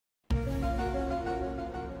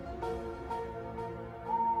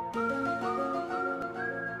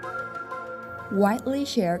Widely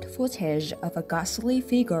shared footage of a ghostly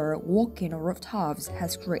figure walking on rooftops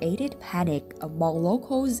has created panic among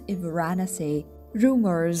locals in Varanasi.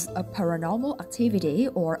 Rumors of paranormal activity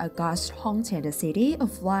or a ghost haunting the city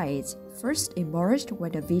of lights first emerged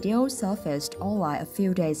when the video surfaced online a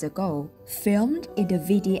few days ago. Filmed in the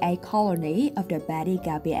VDA colony of the Badi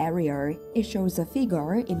Gabi area, it shows a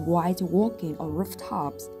figure in white walking on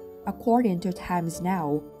rooftops. According to Times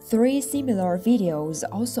Now, 3 similar videos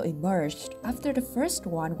also emerged after the first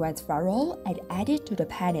one went viral and added to the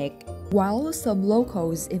panic. While some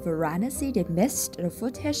locals in Varanasi dismissed the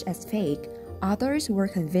footage as fake, others were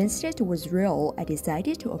convinced it was real and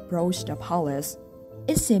decided to approach the police.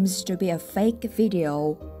 It seems to be a fake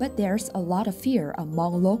video, but there's a lot of fear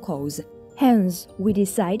among locals. Hence, we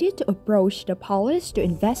decided to approach the police to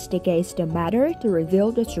investigate the matter to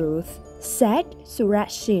reveal the truth, said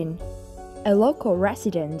Suraj. A local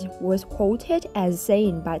resident was quoted as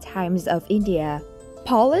saying by Times of India.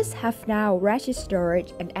 Police have now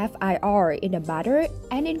registered an FIR in the matter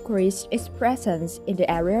and increased its presence in the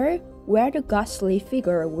area where the ghostly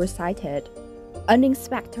figure was sighted. An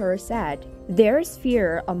inspector said, "There's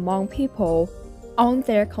fear among people. On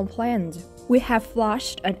their complaint, we have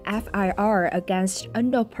flashed an FIR against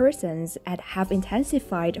unknown persons and have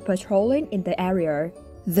intensified patrolling in the area."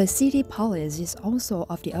 The city police is also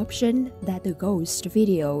of the option that the ghost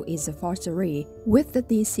video is a forgery, with the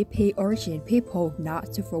DCP urging people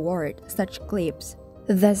not to forward such clips.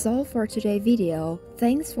 That's all for today's video.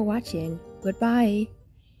 Thanks for watching. Goodbye.